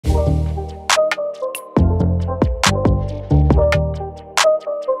What's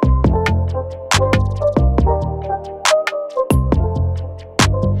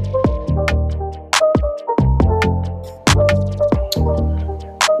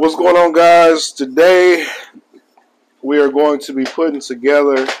going on, guys? Today we are going to be putting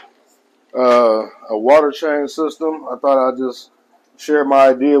together a water change system. I thought I'd just share my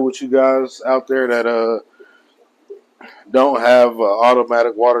idea with you guys out there that don't have an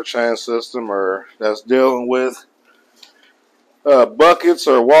automatic water change system, or that's dealing with buckets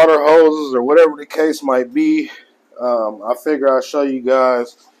or water hoses or whatever the case might be. I figure I'll show you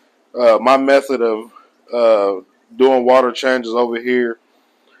guys my method of doing water changes over here.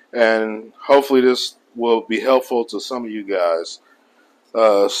 And hopefully this will be helpful to some of you guys.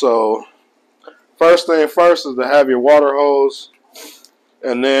 So first thing first is to have your water hose.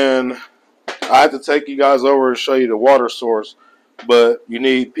 And then I have to take you guys over and show you the water source. But you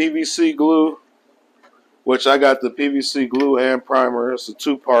need PVC glue, which I got the PVC glue and primer. It's a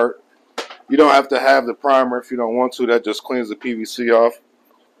two-part. You don't have to have the primer if you don't want to. That just cleans the PVC off.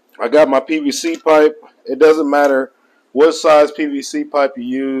 I got my PVC pipe. It doesn't matter what size PVC pipe you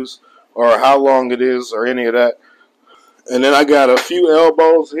use or how long it is or any of that. And then I got a few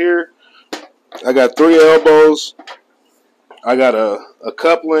elbows here. I got 3 elbows. I got a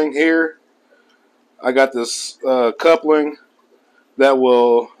coupling here. I got this coupling that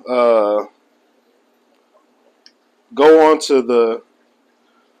will go onto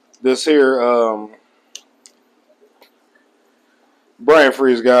this here brain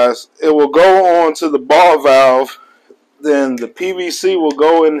freeze, guys. It will go on to the ball valve. Then the PVC will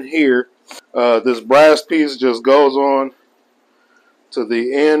go in here. This brass piece just goes on to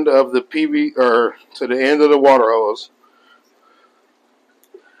the end of the to the end of the water hose.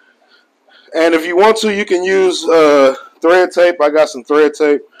 And if you want to, you can use thread tape. I got some thread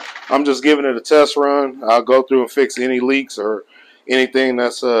tape. I'm just giving it a test run. I'll go through and fix any leaks or anything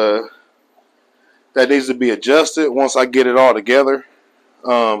that's that needs to be adjusted once I get it all together.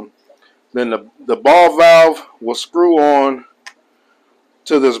 Then the ball valve will screw on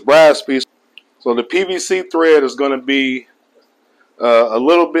to this brass piece. So the PVC thread is going to be a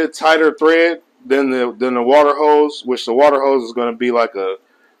little bit tighter thread than the water hose, which the water hose is going to be like a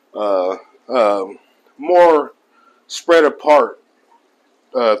more spread apart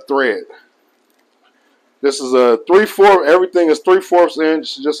thread. This is a 3/4. Everything is 3/4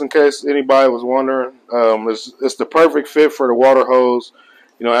 inch, just in case anybody was wondering. It's the perfect fit for the water hose.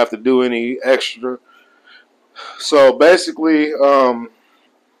 You don't have to do any extra. So basically,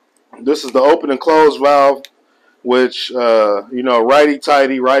 this is the open and close valve, which righty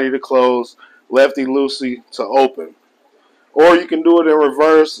tighty, righty to close, lefty loosey to open. Or you can do it in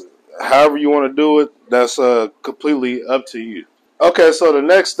reverse, however you want to do it. That's completely up to you. Okay, so the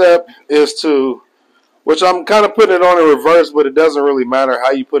next step is which I'm kind of putting it on in reverse, but it doesn't really matter how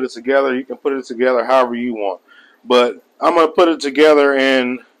you put it together. You can put it together however you want. But I'm going to put it together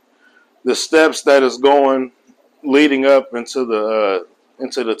in the steps that is leading up into the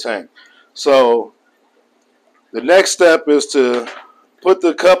tank. So the next step is to put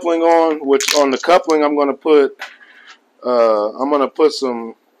the coupling on, which on the coupling I'm going to put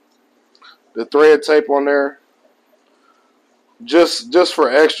the thread tape on there, just for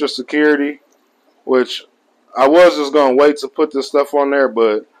extra security. Which I was just going to wait to put this stuff on there,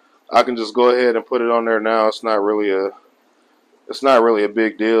 but I can just go ahead and put it on there now. It's not really a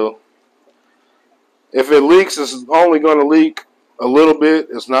big deal. If it leaks, it's only going to leak a little bit.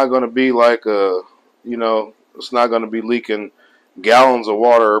 It's not going to be like it's not going to be leaking gallons of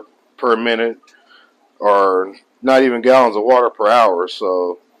water per minute, or not even gallons of water per hour.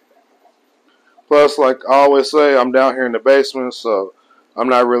 So, plus, like I always say, I'm down here in the basement, so I'm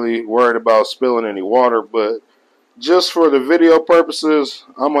not really worried about spilling any water. But just for the video purposes,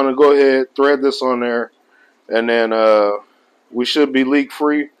 I'm going to go ahead, thread this on there, and then we should be leak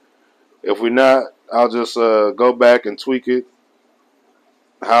free. If we're not, I'll just go back and tweak it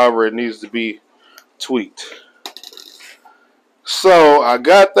however it needs to be tweaked. So I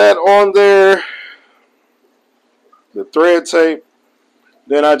got that on there, the thread tape.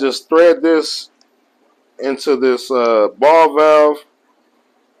 Then I just thread this into this ball valve.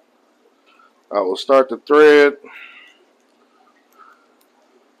 I will start the thread.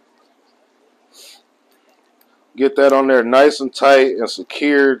 Get that on there nice and tight and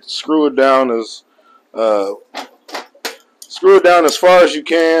secured. Screw it down as far as you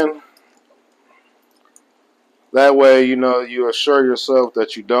can. That way, you assure yourself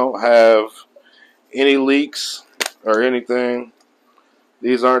that you don't have any leaks or anything.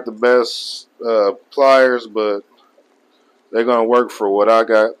 These aren't the best pliers, but they're going to work for what I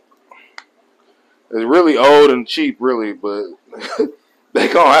got. It's really old and cheap, really, but they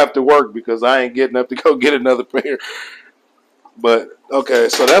gonna have to work because I ain't getting up to go get another pair. But okay,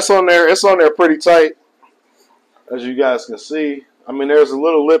 so that's on there. It's on there pretty tight, as you guys can see. I mean, there's a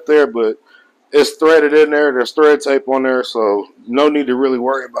little lip there, but it's threaded in there. There's thread tape on there, so no need to really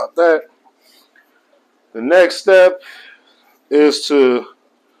worry about that. The next step is to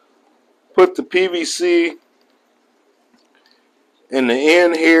put the PVC in the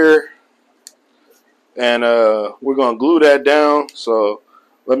end here, and we're going to glue that down. So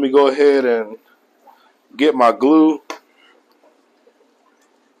let me go ahead and get my glue.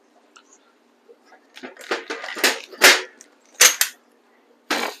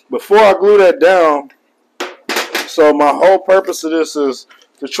 Before I glue that down, so my whole purpose of this is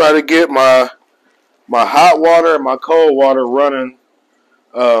to try to get my hot water and my cold water running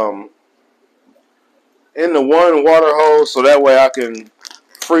in the one water hose, so that way I can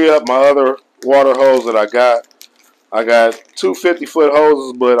free up my other water hose that I got. I got two 50-foot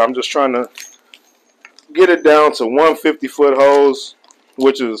hoses, but I'm just trying to get it down to one 50-foot hose,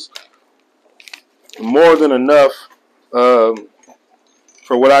 which is more than enough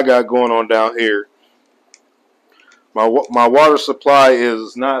for what I got going on down here. My water supply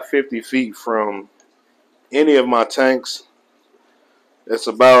is not 50 feet from any of my tanks. It's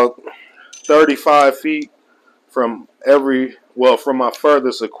about 35 feet from from my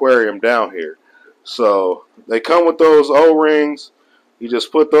furthest aquarium down here. So they come with those O-rings. You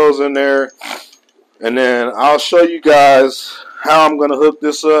just put those in there, and then I'll show you guys how I'm going to hook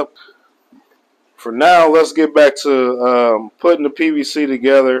this up. For now, let's get back to putting the PVC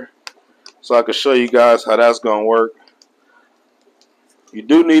together so I can show you guys how that's going to work. You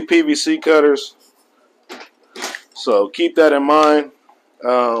do need PVC cutters, so keep that in mind.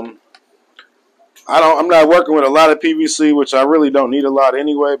 I'm not working with a lot of PVC, which I really don't need a lot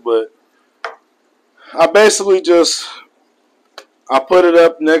anyway, but I basically I put it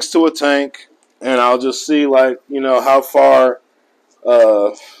up next to a tank, and I'll just see, like, how far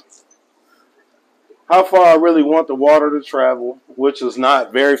I really want the water to travel, which is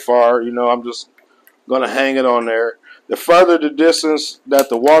not very far. I'm just going to hang it on there. The further the distance that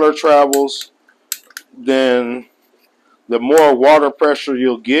the water travels, then the more water pressure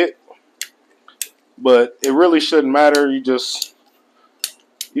you'll get. But it really shouldn't matter. You just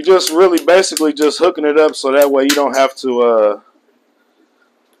really basically just hooking it up so that way you don't have to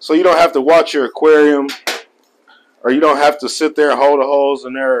watch your aquarium, or you don't have to sit there and hold a hose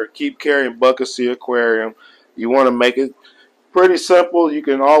in there or keep carrying buckets to your aquarium. You want to make it pretty simple. You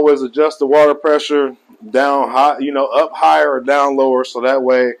can always adjust the water pressure down high, up higher or down lower, so that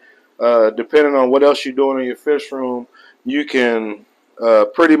way, depending on what else you're doing in your fish room, you can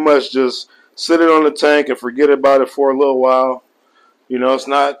pretty much just sit it on the tank and forget about it for a little while. It's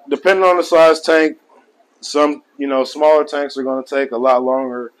not, depending on the size tank, some, smaller tanks are going to take a lot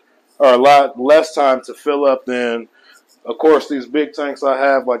longer or a lot less time to fill up than, of course, these big tanks I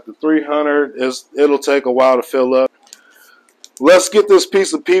have, like the 300, it'll take a while to fill up. Let's get this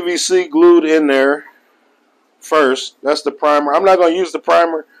piece of PVC glued in there first. That's the primer. I'm not going to use the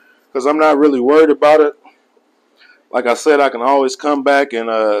primer because I'm not really worried about it. Like I said, I can always come back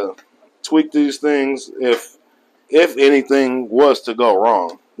and tweak these things if anything was to go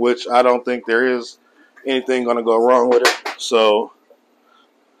wrong, which I don't think there is anything going to go wrong with it. So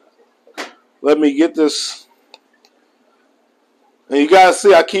let me get this. And you guys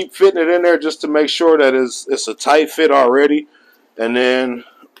see I keep fitting it in there just to make sure that it's a tight fit already. And then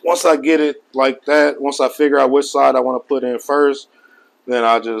once I get it like that, once I figure out which side I want to put in first, then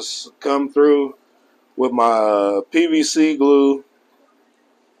I'll just come through with my PVC glue.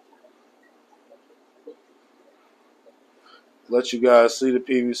 Let you guys see the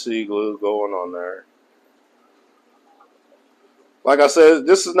PVC glue going on there. Like I said,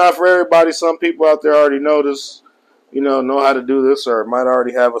 this is not for everybody. Some people out there already know this, know how to do this, or might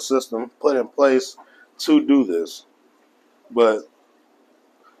already have a system put in place to do this. But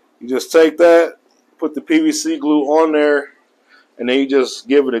you just take that, put the PVC glue on there, and then you just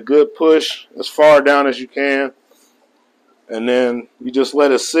give it a good push as far down as you can. And then you just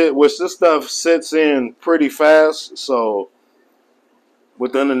let it sit, which this stuff sits in pretty fast. So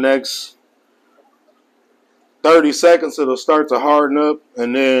within the next 30 seconds, it'll start to harden up.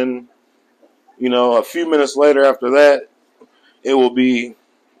 And then, a few minutes later after that, it will be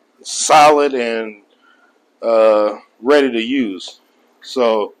solid and ready to use.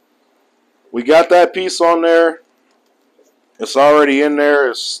 So we got that piece on there. It's already in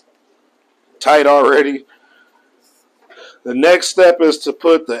there. It's tight already. The next step is to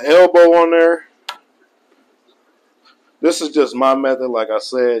put the elbow on there. This is just my method. Like I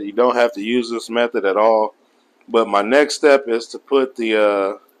said, you don't have to use this method at all. But my next step is to put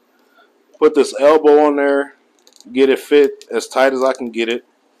this elbow on there, get it fit as tight as I can get it.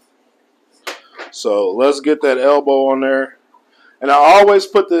 So let's get that elbow on there. And I always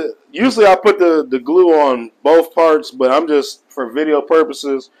usually I put the glue on both parts, but I'm just, for video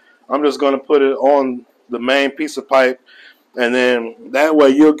purposes, I'm just going to put it on the main piece of pipe. And then that way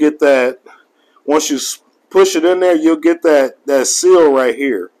you'll get that, once you push it in there, you'll get that seal right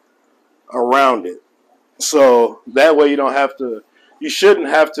here around it. So that way you shouldn't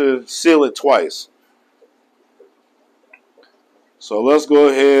have to seal it twice. So let's go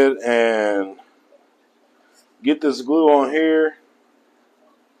ahead and get this glue on here.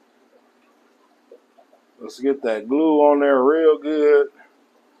 Let's get that glue on there real good.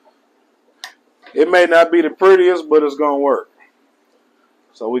 It may not be the prettiest, but it's going to work.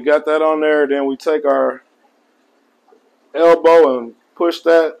 So we got that on there. Then we take our elbow and push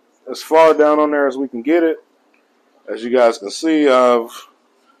that as far down on there as we can get it. As you guys can see, I've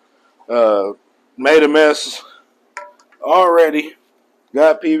made a mess already.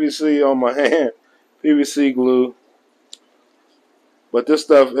 Got PVC on my hand, PVC glue. But this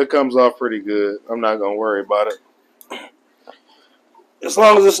stuff, it comes off pretty good. I'm not going to worry about it. As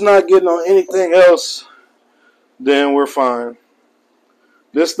long as it's not getting on anything else, then we're fine.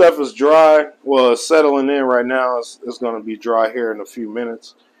 This stuff is dry. Well, it's settling in right now. It's going to be dry here in a few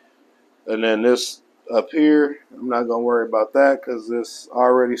minutes. And then this up here, I'm not going to worry about that because it's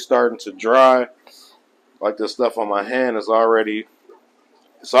already starting to dry. Like this stuff on my hand is already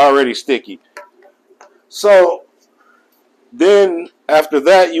sticky. So then after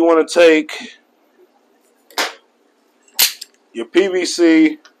that, you want to take your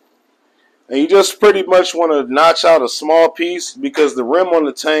PVC and you just pretty much want to notch out a small piece because the rim on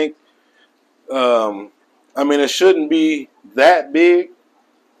the tank, I mean, it shouldn't be that big,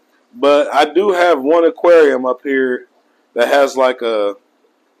 but I do have one aquarium up here that has like a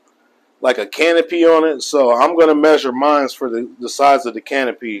canopy on it, so I'm going to measure mine for the size of the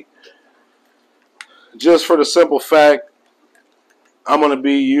canopy. Just for the simple fact, I'm going to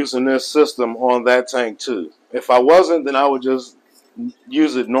be using this system on that tank too. If I wasn't, then I would just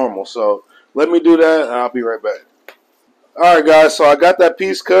use it normal. So let me do that and I'll be right back. Alright guys, so I got that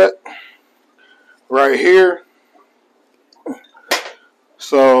piece cut right here.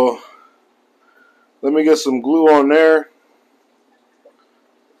 So let me get some glue on there.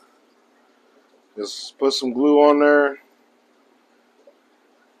 Just put some glue on there.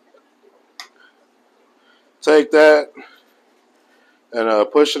 Take that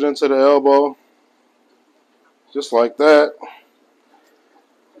and push it into the elbow. Just like that.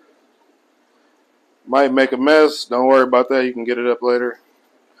 Might make a mess. Don't worry about that. You can get it up later.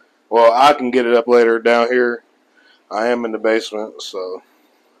 Well, I can get it up later down here. I am in the basement, so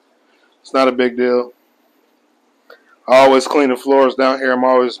it's not a big deal. I always clean the floors down here. I'm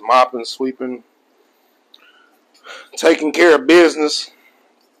always mopping, sweeping, taking care of business.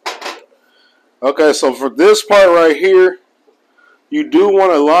 Okay, so for this part right here, you do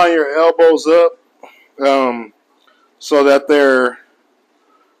want to line your elbows up so that they're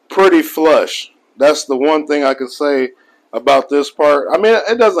pretty flush. That's the one thing I could say about this part. I mean,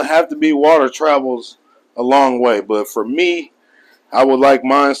 it doesn't have to be, water travels a long way, but for me, I would like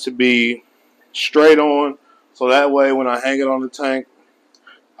mine to be straight on, so that way when I hang it on the tank,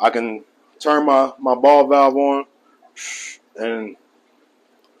 I can turn my ball valve on and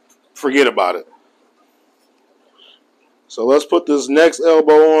forget about it. So let's put this next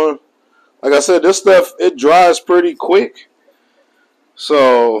elbow on. Like I said, this stuff, it dries pretty quick.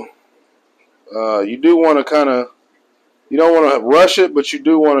 So you do want to kind of, you don't want to rush it, but you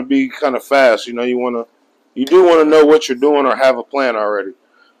do want to be kind of fast. You know, you do want to know what you're doing or have a plan already.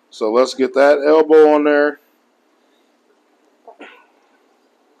 So let's get that elbow on there.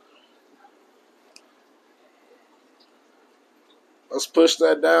 Let's push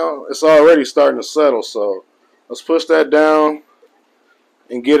that down. It's already starting to settle, so let's push that down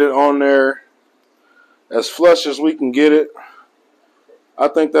and get it on there as flush as we can get it. I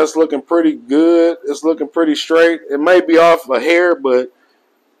think that's looking pretty good. It's looking pretty straight. It may be off a hair, but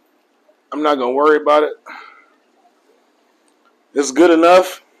I'm not going to worry about it. It's good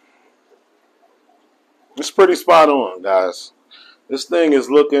enough. It's pretty spot on, guys. This thing is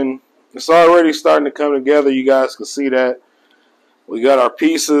looking, it's already starting to come together. You guys can see that. We got our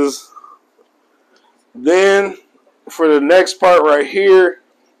pieces. Then for the next part right here,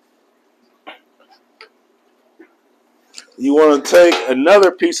 you want to take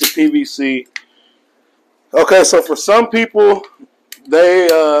another piece of PVC. Okay, so for some people, they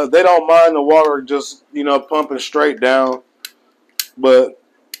don't mind the water just, you know, pumping straight down. But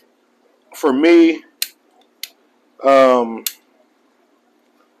for me, um,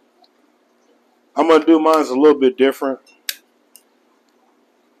 I'm gonna do mine's a little bit different.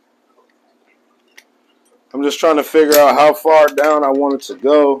 I'm just trying to figure out how far down I want it to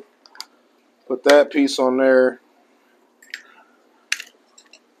go. Put that piece on there.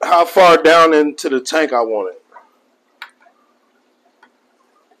 How far down into the tank I want it.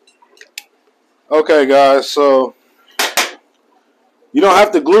 Okay, guys, so you don't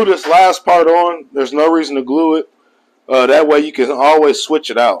have to glue this last part on. There's no reason to glue it. That way you can always switch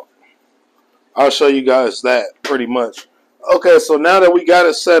it out. I'll show you guys that pretty much. Okay, so now that we got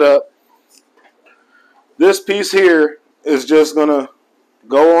it set up, this piece here is just going to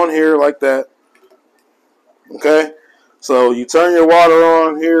go on here like that. Okay, so you turn your water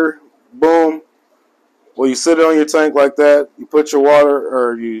on here, boom. Well, you sit it on your tank like that. You put your water,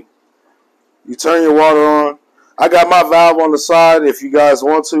 or you turn your water on. I got my valve on the side. If you guys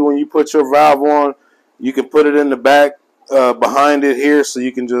want to, when you put your valve on, you can put it in the back behind it here, so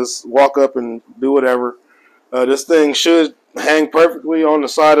you can just walk up and do whatever. This thing should hang perfectly on the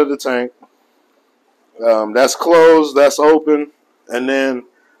side of the tank. That's closed, that's open. And then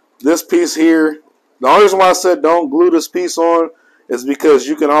this piece here, the only reason why I said don't glue this piece on is because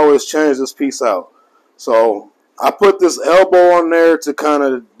you can always change this piece out. So I put this elbow on there to kind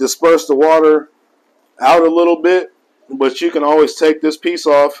of disperse the water out a little bit, but you can always take this piece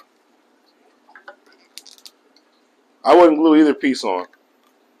off. I wouldn't glue either piece on.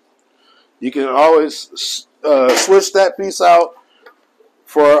 You can always switch that piece out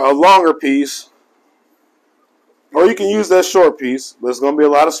for a longer piece, or you can use that short piece, but it's going to be a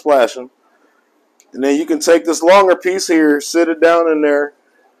lot of splashing. And then you can take this longer piece here, sit it down in there,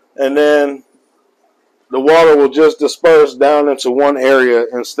 and then the water will just disperse down into one area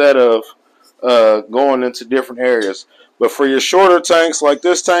instead of going into different areas. But for your shorter tanks, like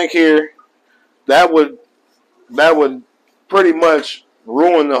this tank here, that would pretty much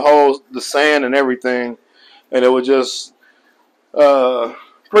ruin the sand and everything, and it would just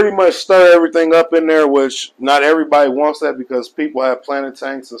pretty much stir everything up in there, which not everybody wants that because people have planted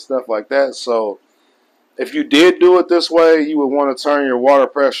tanks and stuff like that. So if you did do it this way, you would want to turn your water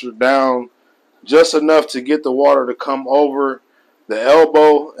pressure down just enough to get the water to come over the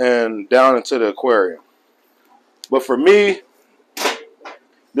elbow and down into the aquarium. But for me,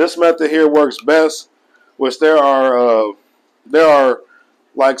 this method here works best, which there are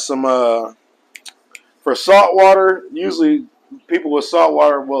like some for salt water. Usually people with salt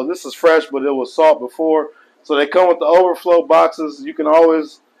water, well, this is fresh, but it was salt before, so they come with the overflow boxes. You can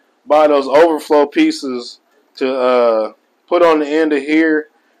always buy those overflow pieces to put on the end of here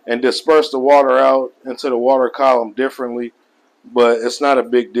and disperse the water out into the water column differently, but it's not a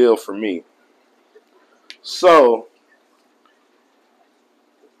big deal for me. So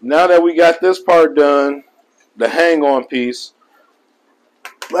now that we got this part done, the hang-on piece,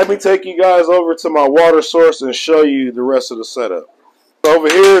 let me take you guys over to my water source and show you the rest of the setup. Over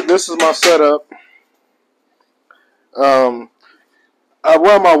here, this is my setup. I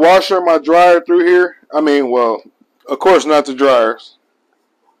run my washer and my dryer through here. I mean, well, of course not the dryers.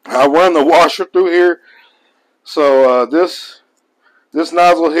 I run the washer through here. So this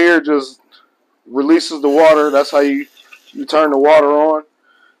nozzle here just releases the water. That's how you turn the water on.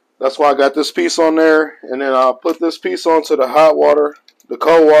 That's why I got this piece on there. And then I'll put this piece onto the hot water, the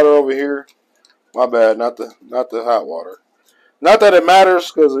cold water over here. My bad, not the hot water. Not that it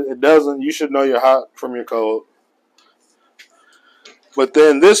matters, because it doesn't. You should know your hot from your cold. But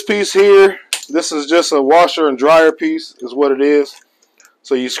then this piece here, this is just a washer and dryer piece, is what it is.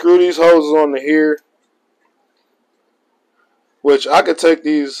 So you screw these hoses onto here, which I could take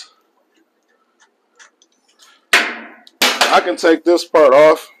these. I can take this part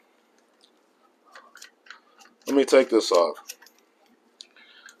off. Let me take this off.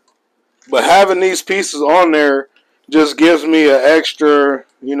 But having these pieces on there just gives me an extra,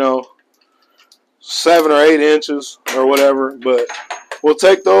 7 or 8 inches or whatever. But we'll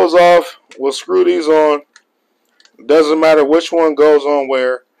take those off. We'll screw these on. It doesn't matter which one goes on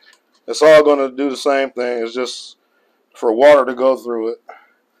where. It's all going to do the same thing. It's just for water to go through it.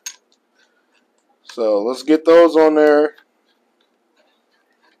 So let's get those on there.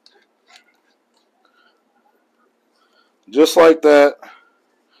 Just like that.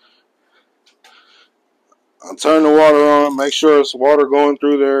 I'll turn the water on, make sure it's water going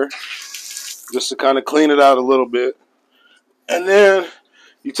through there, just to kind of clean it out a little bit. And then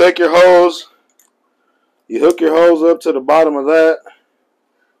you take your hose, you hook your hose up to the bottom of that,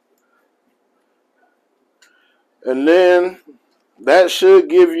 and then That should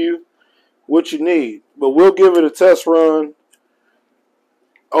give you what you need. But we'll give it a test run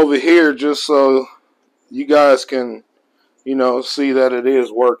over here just so you guys can, see that it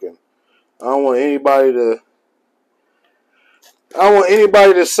is working. I don't want anybody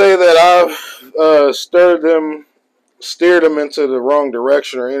to say that I've steered them into the wrong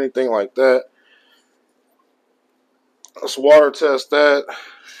direction or anything like that. Let's water test that.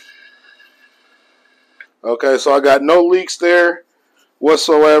 Okay, so I got no leaks there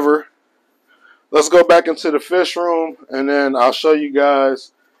whatsoever. Let's go back into the fish room, and then I'll show you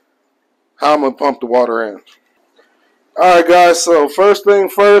guys how I'm going to pump the water in. Alright guys, so first thing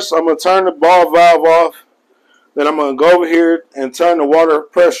first, I'm going to turn the ball valve off. Then I'm going to go over here and turn the water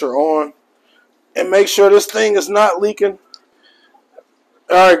pressure on and make sure this thing is not leaking.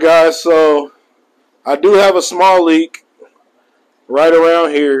 Alright guys, so I do have a small leak right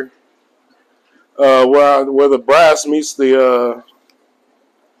around here where the brass meets the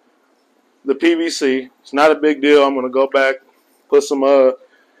PVC. It's not a big deal. I'm going to go back, put some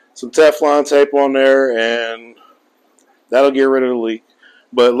Teflon tape on there, and that'll get rid of the leak.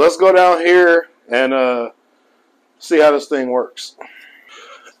 But let's go down here and see how this thing works.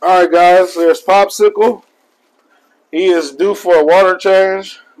 Alright guys, there's Popsicle. He is due for a water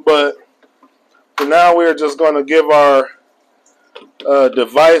change, but for now we're just going to give our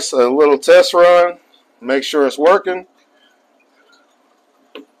device a little test run, make sure it's working.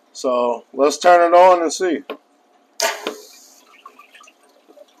 So let's turn it on and see.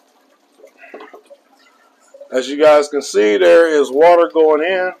 As you guys can see, there is water going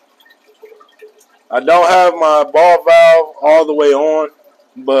in. I don't have my ball valve all the way on,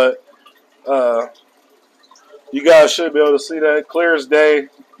 but you guys should be able to see that clear as day.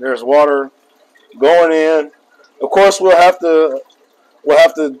 There's water going in. Of course, we'll have to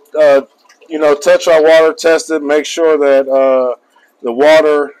touch our water, test it, make sure that the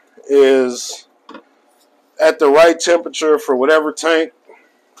water is at the right temperature for whatever tank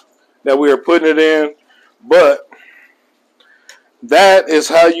that we are putting it in. But that is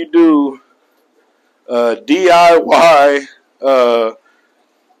how you do DIY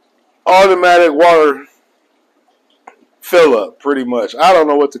automatic water fill up, pretty much. I don't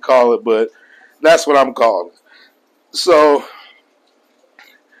know what to call it, but that's what I'm calling it. So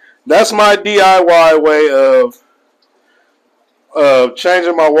that's my DIY way of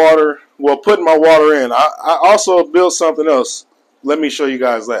changing my water, well, putting my water in. I also built something else. Let me show you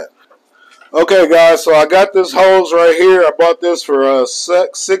guys that. Okay, guys, so I got this hose right here. I bought this for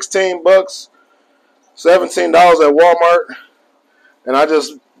 $16, $17 at Walmart. And I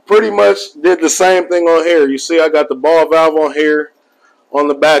just pretty much did the same thing on here. You see I got the ball valve on here on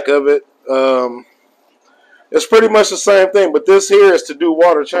the back of it. It's pretty much the same thing, but this here is to do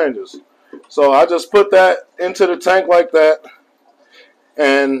water changes. So I just put that into the tank like that.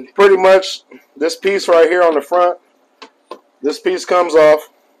 And pretty much this piece right here on the front, this piece comes off.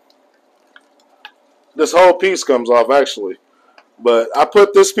 This whole piece comes off, actually. But I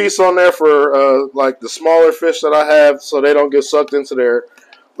put this piece on there for like the smaller fish that I have so they don't get sucked into there.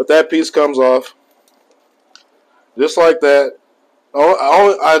 But that piece comes off. Just like that.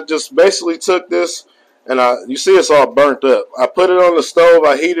 I just basically took this and you see it's all burnt up. I put it on the stove.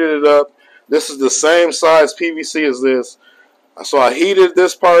 I heated it up. This is the same size PVC as this. So I heated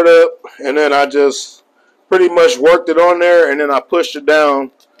this part up and then I just pretty much worked it on there and then I pushed it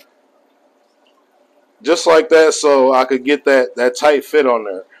down just like that so I could get that tight fit on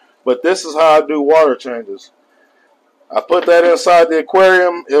there. But this is how I do water changes. I put that inside the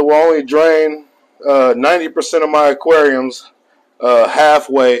aquarium. It will only drain 90% of my aquariums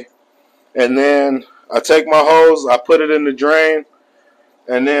halfway. And then I take my hose, I put it in the drain.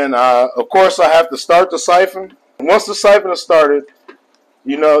 And then, of course, I have to start the siphon. Once the siphon is started,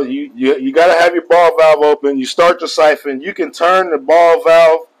 you got to have your ball valve open. You start the siphon. You can turn the ball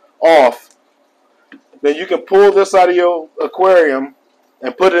valve off. Then you can pull this out of your aquarium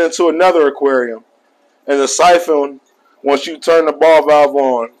and put it into another aquarium. And the siphon, once you turn the ball valve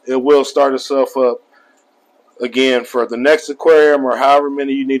on, it will start itself up again for the next aquarium or however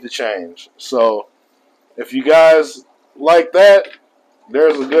many you need to change. So if you guys like that,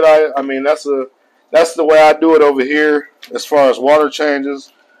 there's a good idea. I mean, that's the way I do it over here as far as water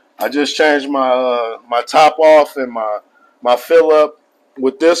changes. I just changed my my top off and my fill up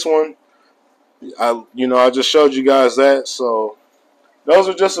with this one. I just showed you guys that. So those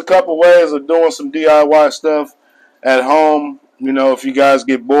are just a couple ways of doing some DIY stuff at home. If you guys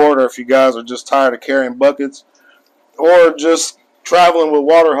get bored or if you guys are just tired of carrying buckets or just traveling with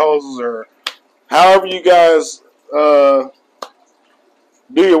water hoses or however you guys do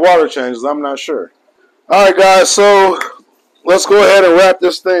your water changes. I'm not sure. Alright guys, so let's go ahead and wrap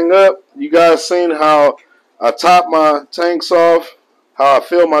this thing up. You guys seen how I top my tanks off, how I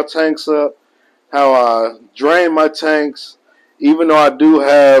fill my tanks up, how I drain my tanks. Even though I do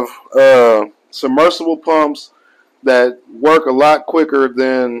have submersible pumps that work a lot quicker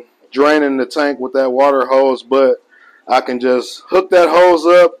than draining the tank with that water hose, but I can just hook that hose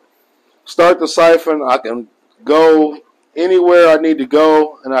up, start the siphon. I can go anywhere I need to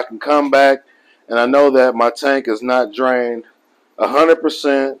go, and I can come back, and I know that my tank is not drained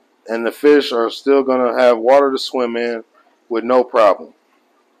 100%, and the fish are still going to have water to swim in with no problem.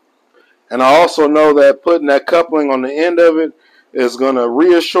 And I also know that putting that coupling on the end of it is going to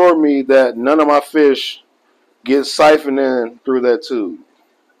reassure me that none of my fish get siphoned in through that tube.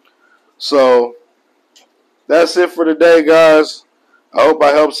 So that's it for today, guys. I hope I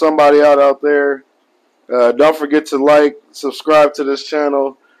helped somebody out there. Don't forget to like, subscribe to this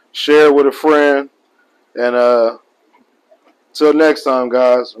channel, share with a friend, and till next time,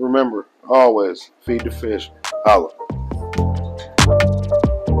 guys, remember, always feed the fish. Holla.